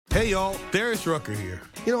Hey y'all, Darius Rucker here.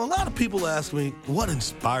 You know, a lot of people ask me, what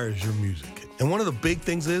inspires your music? And one of the big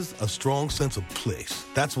things is a strong sense of place.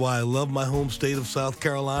 That's why I love my home state of South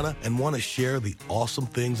Carolina and want to share the awesome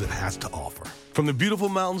things it has to offer. From the beautiful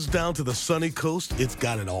mountains down to the sunny coast, it's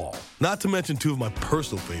got it all. Not to mention two of my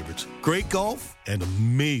personal favorites, great golf and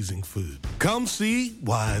amazing food. Come see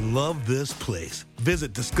why I love this place.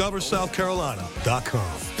 Visit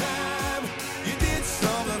discoversouthcarolina.com.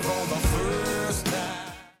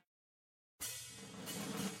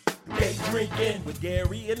 Day drinking with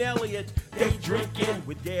Gary and Elliot. Day drinking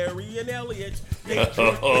with Gary and Elliot. Day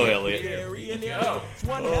drinking Elliot. with Gary and Elliot.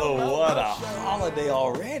 Oh, what a holiday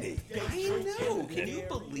already. I know. Can you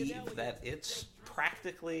believe that it's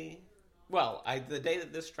practically, well, the day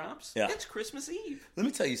that this drops, Yeah. it's Christmas Eve. Let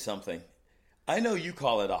me tell you something. I know you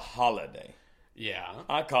call it a holiday. Yeah.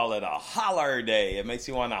 I call it a holler day. It makes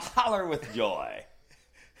you want to holler with joy.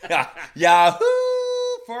 Yahoo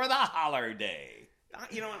for the holler day.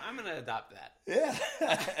 You know what? I'm going to adopt that. Yeah.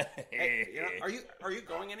 Hey, you know, are you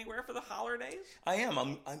going anywhere for the holidays? I am.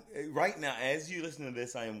 I'm right now, as you listen to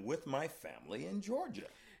this, I am with my family in Georgia.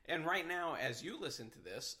 And right now, as you listen to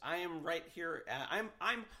this, I am right here.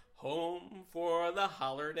 I'm home for the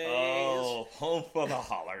holidays. Oh, home for the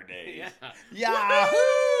holler days. Yeah.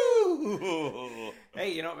 Yahoo!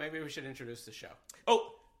 Hey, you know, maybe we should introduce the show.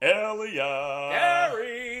 Oh, Elliot.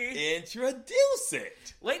 Gary! Introduce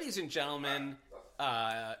it. Ladies and gentlemen,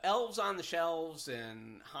 elves on the shelves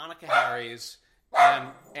and Hanukkah Harrys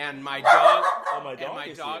and my dog my dog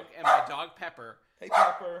is here. and my dog Pepper. Hey,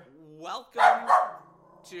 Pepper. Welcome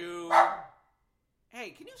to.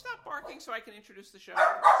 Hey, can you stop barking so I can introduce the show?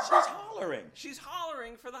 She's hollering. She's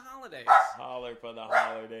hollering for the holidays. Holler for the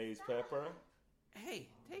holidays, Pepper. Hey,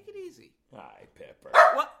 take it easy. Hi, Pepper.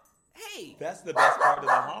 What? Hey, That's the best part of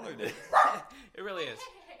the holiday. it really is.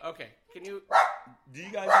 Okay, can you? Do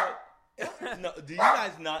you guys know? No, do you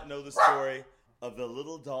guys not know the story of the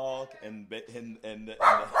little dog and the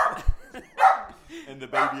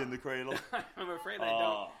baby in the cradle? I'm afraid I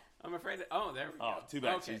don't. I'm afraid. Oh, there we go. Oh, too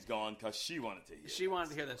bad Okay. she's gone because she wanted to hear. She wanted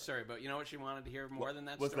to hear that story, but you know what she wanted to hear more than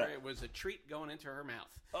that What's story? that? It was a treat going into her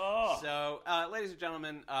mouth. Oh. So, ladies and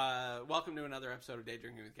gentlemen, welcome to another episode of Day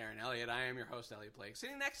Drinking with Gary and Elliot. I am your host, Elliot Blake.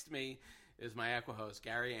 Sitting next to me is my equi-host,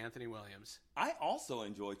 Gary Anthony Williams. I also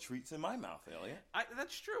enjoy treats in my mouth, Elliot.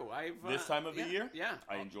 That's true. This time of the year? Yeah.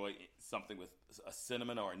 I enjoy something with a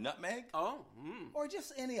cinnamon or a nutmeg. Oh, Or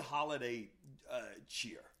just any holiday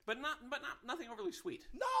cheer. but nothing overly sweet.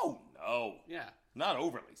 No. Yeah. Not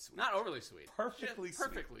overly sweet. Not overly sweet. Perfectly Just sweet.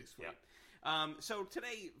 Perfectly sweet. Yeah. So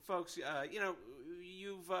today, folks, you know,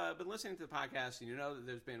 you've been listening to the podcast, and you know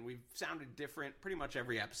that we've sounded different pretty much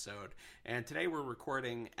every episode. And today we're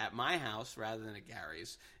recording at my house rather than at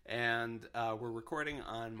Gary's, and we're recording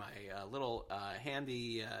on my little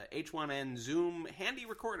handy H1N Zoom handy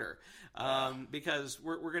recorder because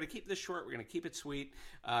we're going to keep this short. We're going to keep it sweet.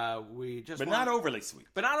 But not overly sweet.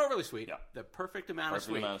 But not overly sweet. Yeah. The perfect amount of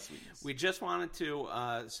sweetness. We just wanted to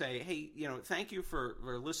say, hey, you know, thank you for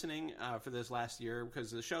listening for this last year,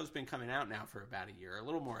 because the show's been coming out now for about a year, a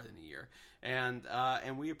little more than a year, and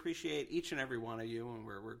we appreciate each and every one of you, and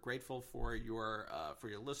we're grateful for your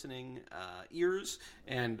listening ears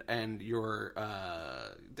and your.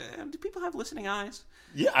 Do people have listening eyes?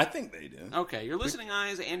 Yeah, I think they do. Okay, your listening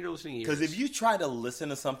eyes and your listening ears. Because if you try to listen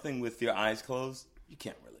to something with your eyes closed, you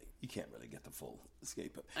can't really get the full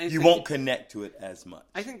escape. You won't connect to it as much.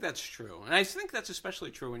 I think that's true. And I think that's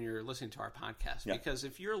especially true when you're listening to our podcast. Yeah. Because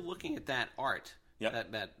if you're looking at that art,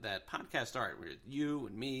 that podcast art, where you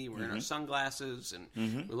and me, we're in our sunglasses, and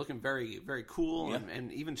we're looking very, very cool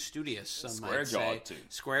and even studious, some might say. Square-jawed, too.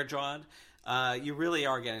 Square-jawed. You really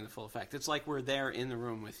are getting the full effect. It's like we're there in the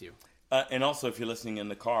room with you. And also, if you're listening in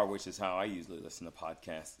the car, which is how I usually listen to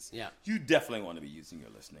podcasts, you definitely want to be using your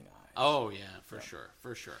listening eyes. Oh, yeah, for sure.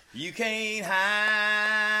 You can't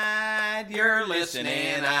hide your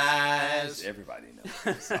listening eyes. Everybody knows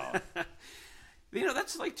this song. You know,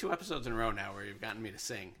 that's like 2 episodes in a row now where you've gotten me to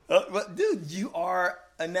sing. But dude, you are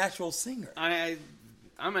a natural singer. I'm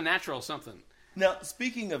a natural something. Now,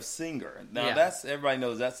 speaking of singer, that's everybody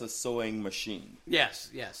knows that's a sewing machine. Yes.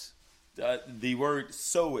 The word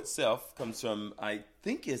sew itself comes from, I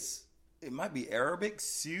think it might be Arabic,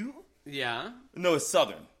 sew? Yeah. No, it's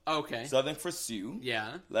Southern. Okay. Southern for Sue.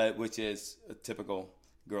 Yeah. Which is a typical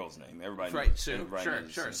girl's name. Everybody right, knows. Sue. Everybody Sure.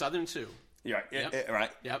 Sue. Southern Sue. Yeah, right.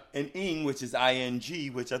 Yep. And ing, which is ing,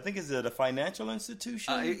 which I think is at a financial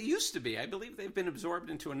institution. It used to be. I believe they've been absorbed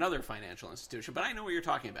into another financial institution, but I know what you're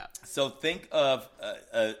talking about. So think of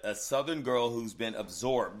a Southern girl who's been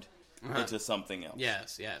absorbed into something else.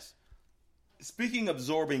 Yes. Speaking of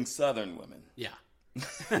absorbing Southern women. Yeah.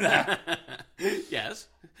 Yes.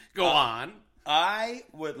 Go on. I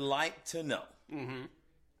would like to know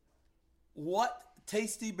what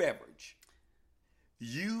tasty beverage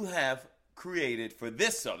you have created for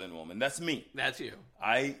this Southern woman. That's me. That's you.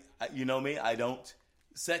 You know me.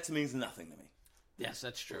 Sex means nothing to me. Yes,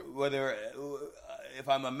 that's true. Whether if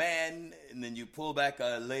I'm a man and then you pull back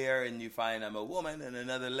a layer and you find I'm a woman, and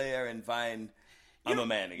another layer and find I'm a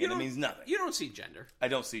man again, it means nothing. You don't see gender. I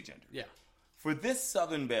don't see gender. Yeah. For this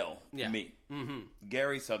Southern Belle, Yeah. me,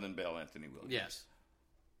 Gary Southern Belle, Anthony Williams. Yes.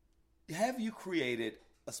 Have you created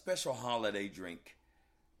a special holiday drink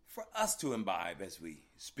for us to imbibe as we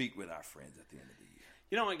speak with our friends at the end of the year?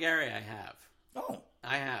 You know what, Gary? I have. Oh.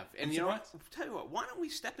 I have. And I'm you know what? surprised. I'll tell you what, why don't we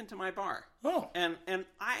step into my bar? Oh. And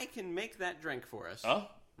I can make that drink for us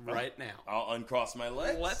right now. I'll uncross my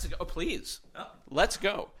legs. Let's go. Please. Oh. Let's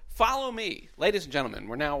go. Follow me. Ladies and gentlemen,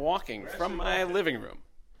 we're now walking from my living room.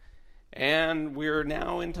 And we're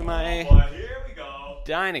now into my Here we go.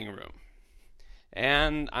 dining room.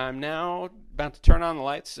 And I'm now about to turn on the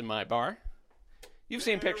lights in my bar. You've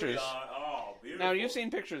seen pictures. Oh, beautiful. Now you've seen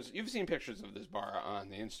pictures of this bar on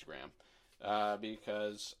the Instagram.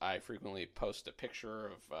 Because I frequently post a picture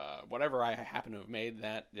of whatever I happen to have made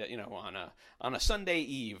that on a Sunday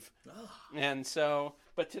eve, and so.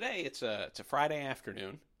 But today it's a Friday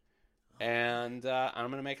afternoon, and I'm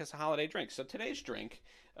going to make us a holiday drink. So today's drink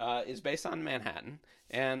is based on Manhattan,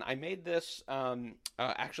 and I made this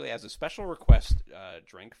actually as a special request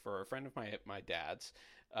drink for a friend of my dad's,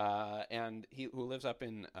 and who lives up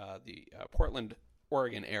in the Portland,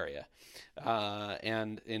 Oregon area,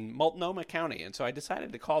 and in Multnomah County. And so I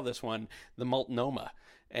decided to call this one the Multnomah.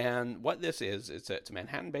 And what this is, it's a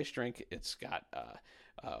Manhattan-based drink. It's got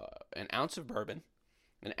an ounce of bourbon,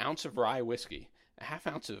 an ounce of rye whiskey, a half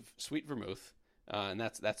ounce of sweet vermouth, and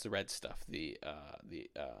that's the red stuff.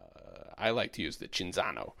 I like to use the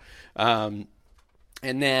Cinzano. And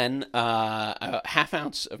then a half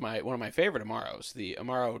ounce of one of my favorite Amaros, the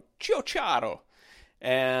Amaro Chiocharo.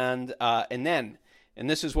 And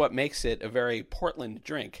this is what makes it a very Portland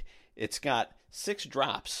drink. It's got 6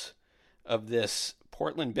 drops of this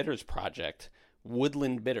Portland Bitters Project,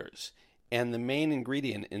 Woodland Bitters. And the main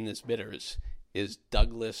ingredient in this bitters is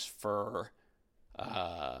Douglas fir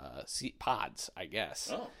pods, I guess.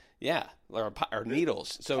 Oh. Yeah, or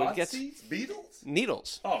needles. So it gets seeds? Beetles?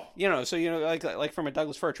 needles. Oh. Like from a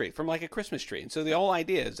Douglas fir tree, from like a Christmas tree. And so the whole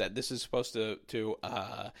idea is that this is supposed to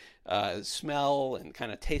smell and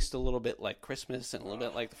kind of taste a little bit like Christmas and a little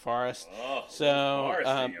bit like the forest. Oh, so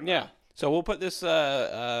forest yeah. So we'll put this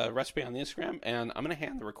recipe on the Instagram, and I'm going to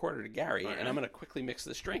hand the recorder to Gary, and I'm going to quickly mix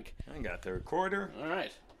this drink. I got the recorder. All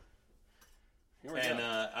right. Here we And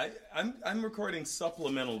go. I'm recording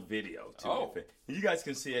supplemental video too. Oh. You guys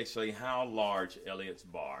can see actually how large Elliot's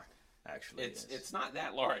bar actually is. It's not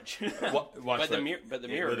that large. Watch but the that. mirrors. But the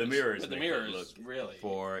But the make it mirrors look really.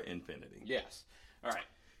 for infinity. Yes. All right.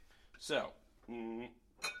 So we're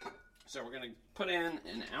going to put in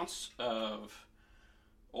an ounce of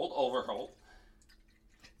Old Overholt.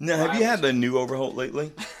 Now, have you had the new Overholt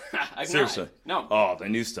lately? Seriously? No. Oh, the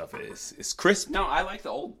new stuff is crisp. No, I like the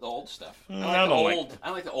old stuff. I don't like- I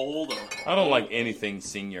like the old Overholt. I don't like anything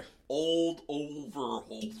senior. Old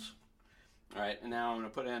Overholt. All right, and now I'm going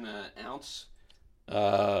to put in an ounce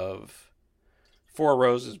of Four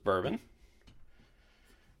Roses bourbon.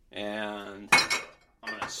 And I'm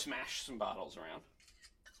going to smash some bottles around.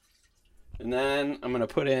 And then I'm going to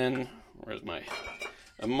put in, where's my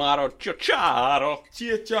Amaro Chiocharo?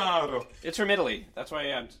 It's from Italy. That's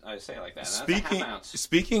why I say it like that. That's a half ounce.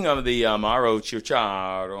 Speaking of the Amaro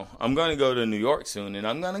Chiocharo, I'm going to go to New York soon, and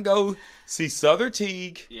I'm going to go see Southern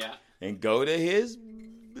Teague. Yeah. And go to his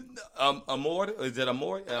Amor. Is it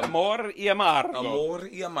Amor? Amor y Amaro. Amor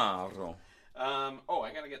y Amaro.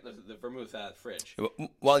 I gotta get the vermouth out of the fridge.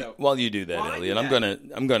 While you do that, While I Elliot,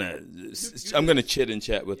 do I'm gonna chit and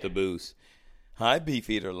chat with the booze. Hi,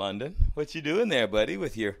 Beefeater London. What you doing there, buddy?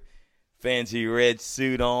 With your fancy red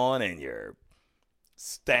suit on and your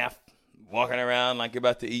staff walking around like you're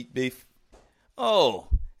about to eat beef. Oh,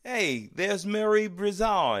 hey, there's Mary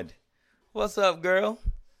Brizard. What's up, girl?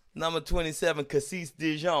 Number 27, Cassis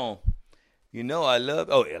Dijon. You know I love.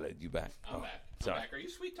 Oh, Elliot, you back? I'm back. Sorry. Are you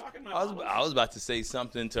sweet talking my I was about to say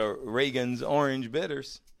something to Reagan's Orange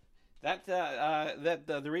Bitters.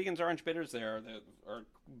 The Regan's Orange Bitters are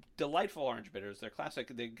delightful orange bitters. They're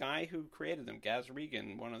classic. The guy who created them, Gaz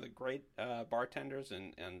Regan, one of the great bartenders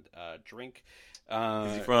and drink.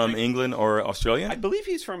 Is he from England or Australia? I believe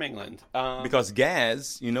he's from England. Because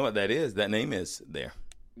Gaz, you know what that is? That name is there.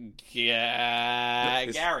 Yeah,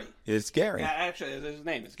 Gary. It's Gary. Actually, his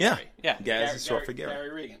name is Yeah. Gary. Yeah, Gaz is short for Gary. Gary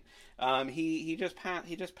Regan. He just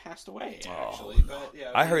passed away actually. Oh, But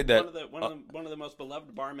yeah, I heard that one of the most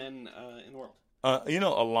beloved barmen in the world.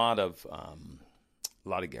 a lot of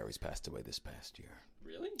Garys passed away this past year.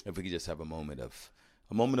 Really? If we could just have a moment of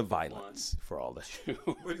violence for all the.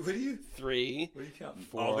 What are you? 3. What are you counting?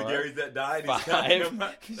 4, All the Garys that died.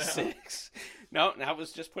 5, 6. No, that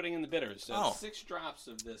was just putting in the bitters. So 6 drops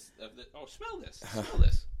of this. Oh, smell this! Smell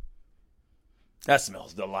this! That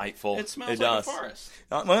smells delightful. It smells like does. a forest.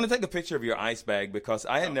 I'm going to take a picture of your ice bag because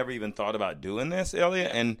I had never even thought about doing this,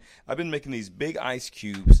 Elliot. Yeah. And I've been making these big ice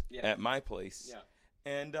cubes at my place. Yeah.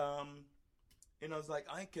 And I was like,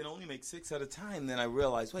 I can only make 6 at a time. Then I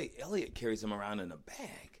realized, wait, Elliot carries them around in a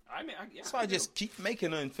bag. So I just keep making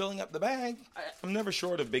them and filling up the bag. I'm never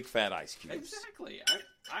short of big fat ice cubes. Exactly.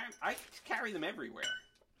 I carry them everywhere.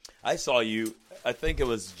 I saw you, I think it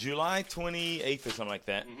was July 28th or something like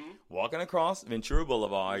that, walking across Ventura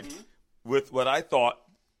Boulevard with what I thought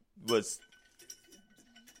was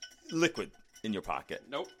liquid in your pocket.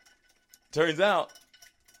 Nope. Turns out...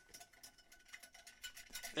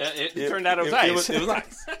 It turned out it was ice. It was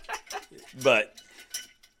ice. But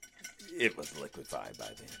it was liquefied by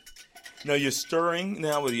then. Now you're stirring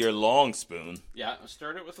now with your long spoon. Yeah, I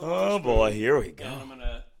stirred it with a long spoon. Boy, here we go. And I'm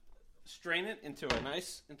gonna strain it into a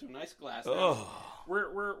nice glass. Now, Oh.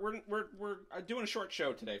 we're doing a short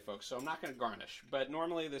show today, folks, so I'm not going to garnish. But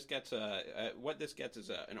normally this gets what this gets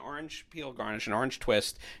is an orange peel garnish, an orange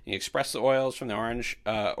twist. And you express the oils from the orange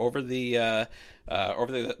over the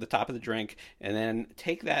top of the drink, and then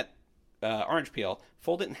take that orange peel,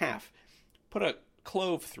 fold it in half, put a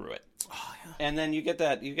clove through it. Oh, yeah. And then you get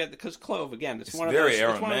because clove again. It's one of very those,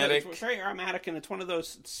 aromatic. It's very aromatic, and it's one of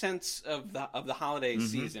those scents of the holiday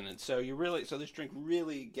season. And so this drink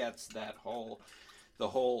really gets the whole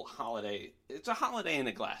holiday. It's a holiday in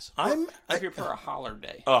a glass. I prefer a holler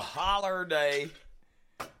day. A holler day.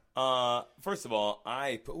 First of all,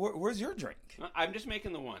 where's your drink? I'm just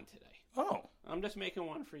making the one today. Oh, I'm just making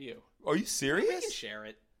one for you. are you We serious? can share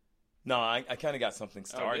it. No, I kind of got something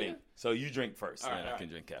starting. you? So you drink first, All and right, I can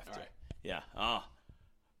drink after. All right. Yeah.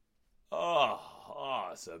 Oh,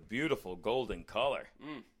 it's a beautiful golden color.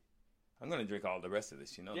 I'm going to drink all the rest of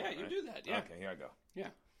this, you know Yeah, that, you right? do that. Yeah. Okay, here I go. Yeah.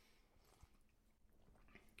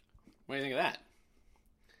 What do you think of that?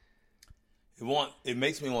 It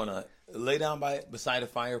makes me want to lay down beside a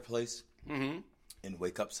fireplace and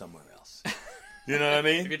wake up somewhere else. You know what I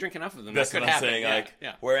mean? If you drink enough of them, That's that could what I'm happen. saying.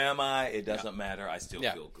 Yeah. Where am I? It doesn't matter. I still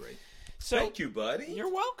Yeah. feel great. So, Thank you, buddy.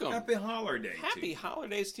 You're welcome. Happy holiday. Happy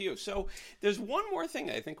holidays to you. So there's one more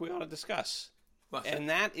thing I think we ought to discuss. What's that? And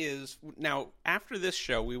that is, now after this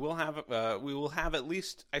show, we will have at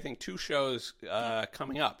least, I think, 2 shows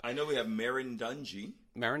coming up. I know we have Marin Dungy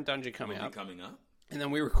Marin Dungy coming up. coming up. And then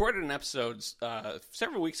we recorded an episode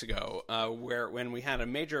several weeks ago when we had a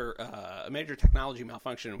major technology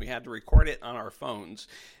malfunction. We had to record it on our phones,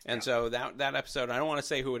 and so that episode, I don't want to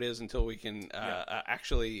say who it is until we can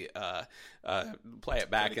actually play it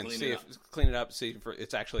back and clean it up, see if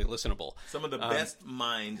it's actually listenable. Some of the best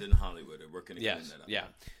minds in Hollywood are working to clean that up. Yeah.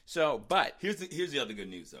 So, but Here's the other good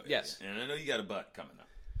news, though. Yes. And I know you got a but coming up.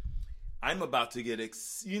 I'm about to get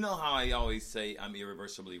you know how I always say I'm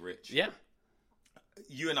irreversibly rich? yeah.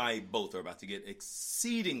 You and I both are about to get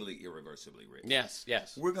exceedingly irreversibly rich.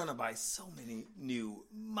 Yes. We're going to buy so many new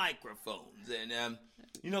microphones. And,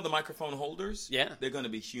 the microphone holders? Yeah. They're going to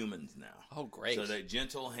be humans now. Oh, great. So they're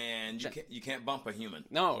gentle hands. You can't bump a human.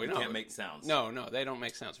 No. You can't make sounds. No, they don't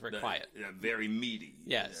make sounds. Very quiet. They're very meaty.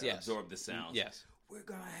 Yes. They absorb the sounds. Yes. We're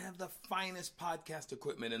going to have the finest podcast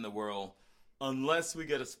equipment in the world. Unless we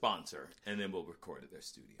get a sponsor, and then we'll record at their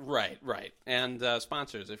studio. Right. And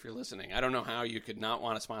sponsors, if you're listening, I don't know how you could not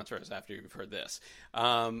want to sponsor us after you've heard this.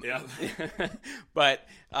 Yeah. But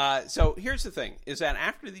so here's the thing, is that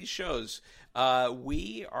after these shows,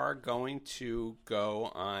 we are going to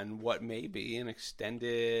go on what may be an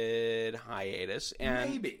extended hiatus.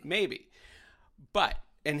 And Maybe. But,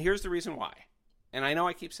 and here's the reason why. And I know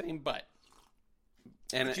I keep saying but.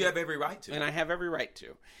 But you have every right to. And I have every right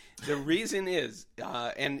to. The reason is,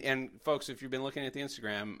 and folks, if you've been looking at the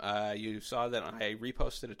Instagram, you saw that I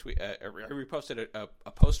reposted a tweet. I reposted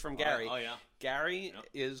a post from Gary. Oh yeah. Gary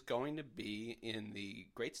is going to be in the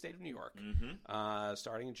great state of New York,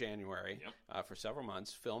 starting in January, for several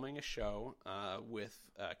months, filming a show with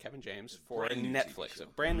Kevin James for Netflix, a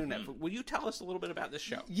brand new Netflix. Will you tell us a little bit about this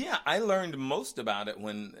show? Yeah, I learned most about it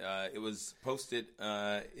when it was posted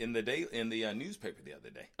in the newspaper the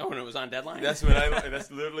other day. Oh, and it was on Deadline? That's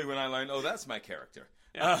literally when I learned. Oh, that's my character.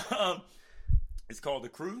 Yeah. It's called The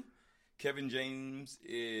Crew. Kevin James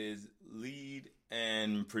is lead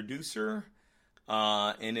and producer,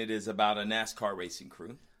 and it is about a NASCAR racing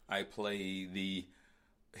crew. I play the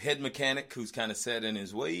head mechanic who's kind of set in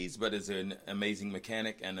his ways, but is an amazing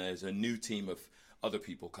mechanic, and there's a new team of other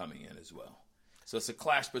people coming in as well. So it's a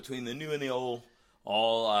clash between the new and the old,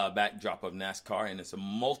 all backdrop of NASCAR, and it's a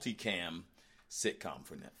multicam sitcom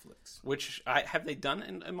for Netflix. Which have they done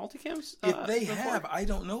in multicams? If they before? have, I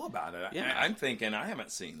don't know about it. Yeah. I'm thinking I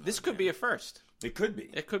haven't seen This one could yet. be a first. It could be.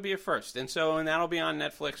 It could be a first, and that'll be on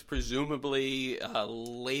Netflix presumably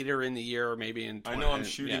later in the year, or maybe in. I know I'm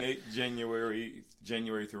shooting Yeah.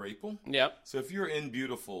 January through April. Yep. So if you're in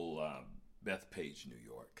beautiful Bethpage, New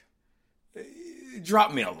York,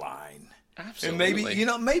 drop me a line. Absolutely.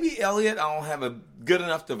 And maybe Elliot, I'll have a good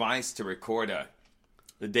enough device to record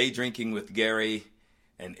the day drinking with Gary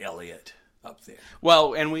and Elliot up there.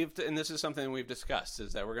 Well, and this is something we've discussed,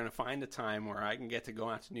 is that we're going to find a time where I can get to go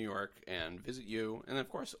out to New York and visit you, and of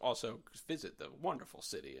course also visit the wonderful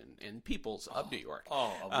city and peoples of New York.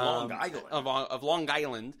 Oh, of Long Island. Of Long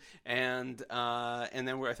Island, and then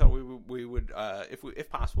I thought we would, if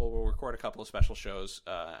possible, we'll record a couple of special shows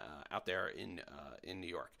out there in New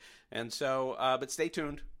York, and so but stay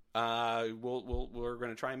tuned. We're going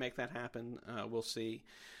to try and make that happen. We'll see.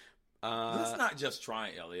 Let's not just try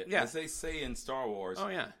it, Elliot. Yeah. As they say in Star Wars, Oh,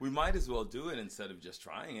 yeah. we might as well do it instead of just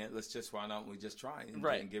trying it. Why don't we just try it and,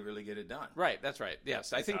 Right. and really get it done? Right, that's right.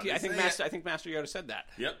 Yes, I think how they say Master Yoda said that.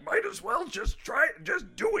 Yep. Might as well just try it,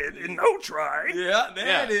 just do it and no try. Yeah,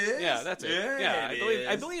 there it is. Yeah, that's it. Yeah,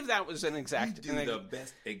 I believe that was an exact, You do the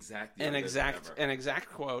best exact an Yoda exact, ever. an exact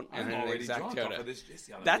quote and I'm an already exact drunk Yoda. off of this. It's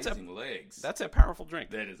got That's amazing legs. That's a powerful drink.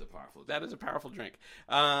 That is a powerful. That is a powerful drink.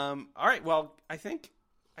 All right. Well, I think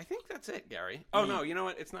that's it, Gary. Oh no, you know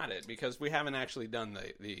what? It's not it, because we haven't actually done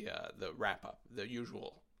the wrap up, the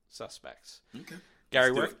usual suspects. Okay. Gary,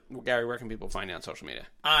 Let's where can people find you on social media?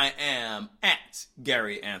 I am at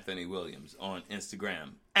Gary Anthony Williams on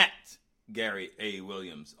Instagram, at Gary A.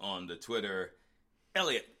 Williams on the Twitter.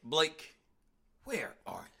 Elliot Blake, where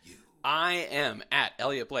are you? I am at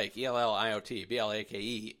Elliot Blake, ELLIOT,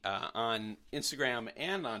 BLAKE, on Instagram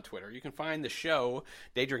and on Twitter. You can find the show,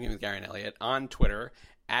 Day Drinking with Gary and Elliot, on Twitter,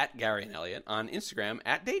 at Gary and Elliot, on Instagram,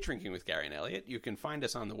 at Day Drinking with Gary and Elliot. You can find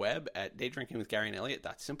us on the web at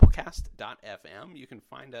daydrinkingwithgaryandelliot.simplecast.fm. You can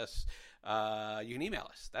find us, you can email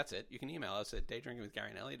us. That's it. You can email us at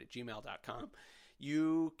daydrinkingwithgaryandelliot@gmail.com.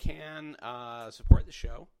 You can support the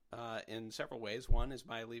show in several ways. One is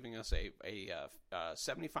by leaving us a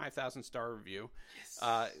 75,000 star review. Yes.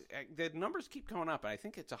 The numbers keep going up. I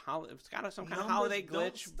think it's it's got some kind of holiday glitch.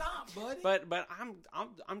 Don't stop, buddy. But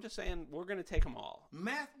I'm just saying we're going to take them all.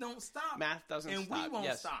 Math don't stop. Math doesn't and stop. And we won't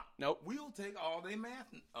Yes. stop. Nope. We'll take all the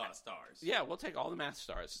math stars. Yeah, we'll take all the math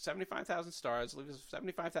stars. 75,000 stars. Leave us a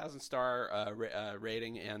 75,000 star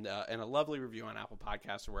rating and a lovely review on Apple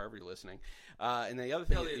Podcasts or wherever you're listening. And the other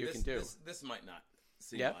thing Elliot, that you can do. This might not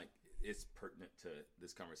seem Yep. like it's pertinent to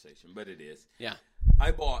this conversation, but it is. Yeah.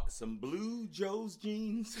 I bought some blue Joe's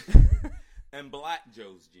jeans and black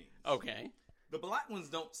Joe's jeans. Okay. The black ones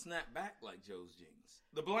don't snap back like Joe's jeans.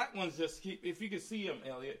 The black ones just keep, if you can see them,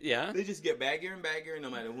 Elliot, Yeah. they just get baggier and baggier, and no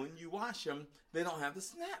matter when you wash them, they don't have the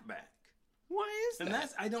snapback. Why is that? And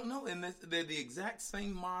I don't know, and they're the exact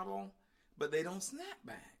same model, but they don't snap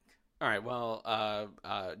back. All right. Well,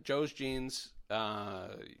 Joe's Jeans,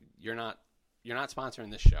 you're not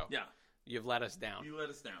sponsoring this show. Yeah. You've let us down. You let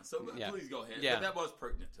us down. So Yeah. please go ahead. Yeah. But that was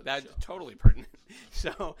pertinent to the That's show. totally pertinent.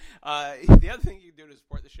 So the other thing you can do to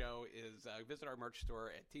support the show is visit our merch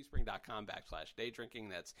store at teespring.com/daydrinking.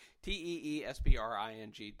 That's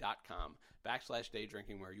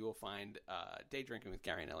teespring.com/daydrinking, where you will find Day Drinking with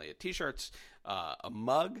Gary and Elliot t-shirts, a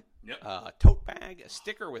mug, Yep. a tote bag, a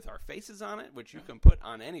sticker with our faces on it, which you can put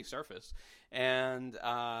on any surface. And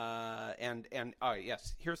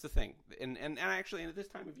yes, here's the thing. And actually, at this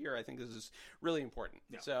time of year, I think this is really important.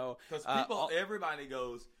 Yeah. So Because everybody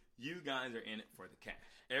goes, you guys are in it for the cash.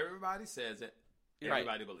 Everybody says it.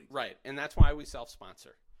 Everybody believes it. Right, and that's why we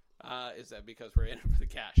self-sponsor. Is that because we're in it for the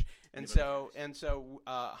cash? And so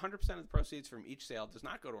 100% of the proceeds from each sale does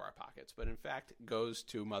not go to our pockets, but in fact goes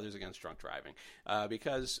to Mothers Against Drunk Driving,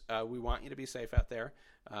 because we want you to be safe out there.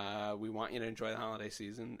 We want you to enjoy the holiday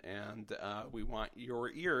season, and we want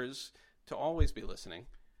your ears to always be listening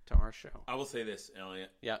to our show. I will say this,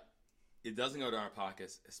 Elliot. Yeah. It doesn't go to our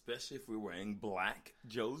pockets, especially if we're wearing black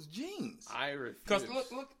Joe's jeans. I refuse.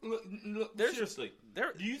 Because look. Seriously,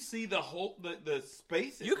 there- do you see the whole the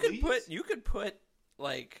space? You could put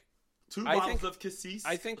like two I bottles think- of Cassis.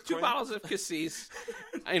 I think 2 bottles of Cassis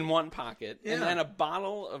in one pocket, Yeah. and then a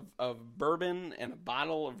bottle of bourbon and a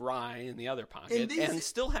bottle of rye in the other pocket, And these- and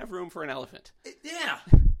still have room for an elephant. Yeah.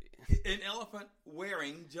 An elephant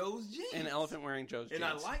wearing Joe's jeans. An elephant wearing Joe's jeans. And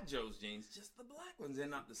I like Joe's jeans, just the black ones. They're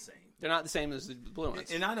not the same. They're not the same as the blue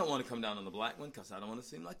ones. And I don't want to come down on the black one because I don't want to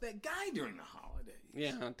seem like that guy during the holidays.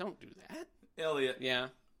 Yeah, don't do that. Elliot. Yeah.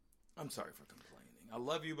 I'm sorry for complaining. I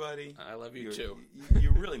love you, buddy. I love you, too.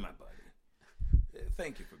 You're really my buddy.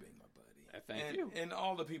 Thank you for being my buddy. Thank you. And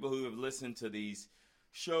all the people who have listened to these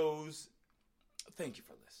shows, thank you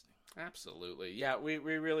for listening. Absolutely. Yeah, we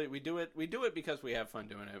do it because we have fun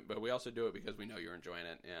doing it, but we also do it because we know you're enjoying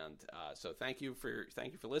it. And so thank you for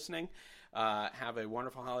listening. Have a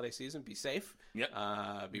wonderful holiday season. Be safe.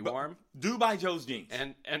 Yep. Be warm. Do buy Joe's jeans.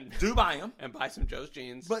 And do buy them. And buy some Joe's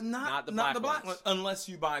jeans. But not the black ones. one. Unless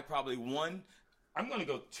you buy probably one. I'm going to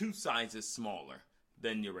go 2 sizes smaller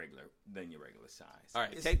than your regular size. All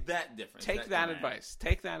right. It's that different. Take that advice.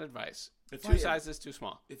 Take that advice. If 2 sizes too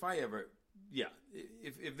small. If I ever... Yeah,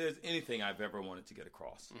 if there's anything I've ever wanted to get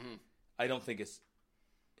across, I don't think it's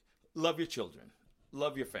love your children,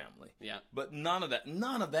 love your family. Yeah, but none of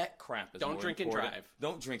that crap is. Don't drink important. and drive.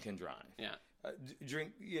 Don't drink and drive. Yeah,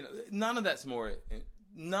 drink. None of that's more.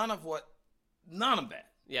 None of that.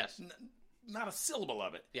 Yes, not a syllable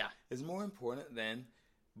of it. Yeah, is more important than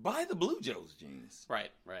buy the blue Joe's jeans.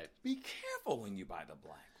 Right. Be careful when you buy the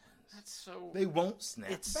black ones. That's so. They won't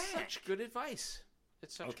snap It's back. such good advice.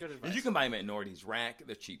 It's such good advice. And you can buy them at Nordy's Rack.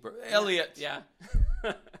 They're cheaper. Elliot. Yeah.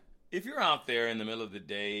 If you're out there in the middle of the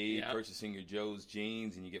day purchasing your Joe's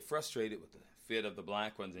jeans and you get frustrated with the fit of the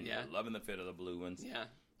black ones and you're loving the fit of the blue ones,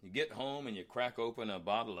 you get home and you crack open a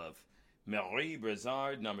bottle of Marie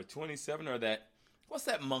Brizard number 27 or that, what's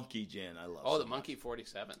that monkey gin I love? Oh, the Monkey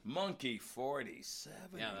 47. Monkey 47.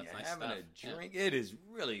 Yeah, that's you're nice having stuff. a drink. It is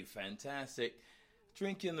really fantastic.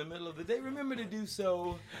 Drink in the middle of the day. Remember to do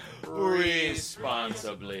so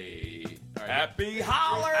responsibly. Right. Happy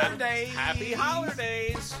holidays! Happy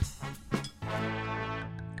holidays!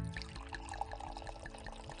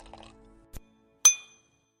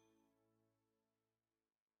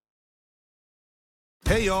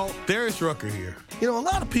 Hey y'all, Darius Rucker here. A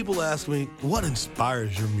lot of people ask me, what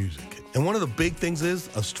inspires your music? And one of the big things is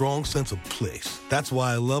a strong sense of place. That's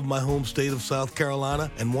why I love my home state of South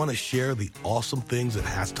Carolina and want to share the awesome things it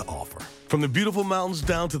has to offer. From the beautiful mountains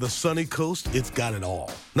down to the sunny coast, it's got it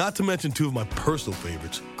all. Not to mention 2 of my personal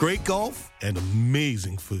favorites, great golf and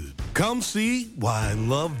amazing food. Come see why I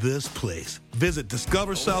love this place. Visit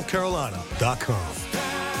discoversouthcarolina.com.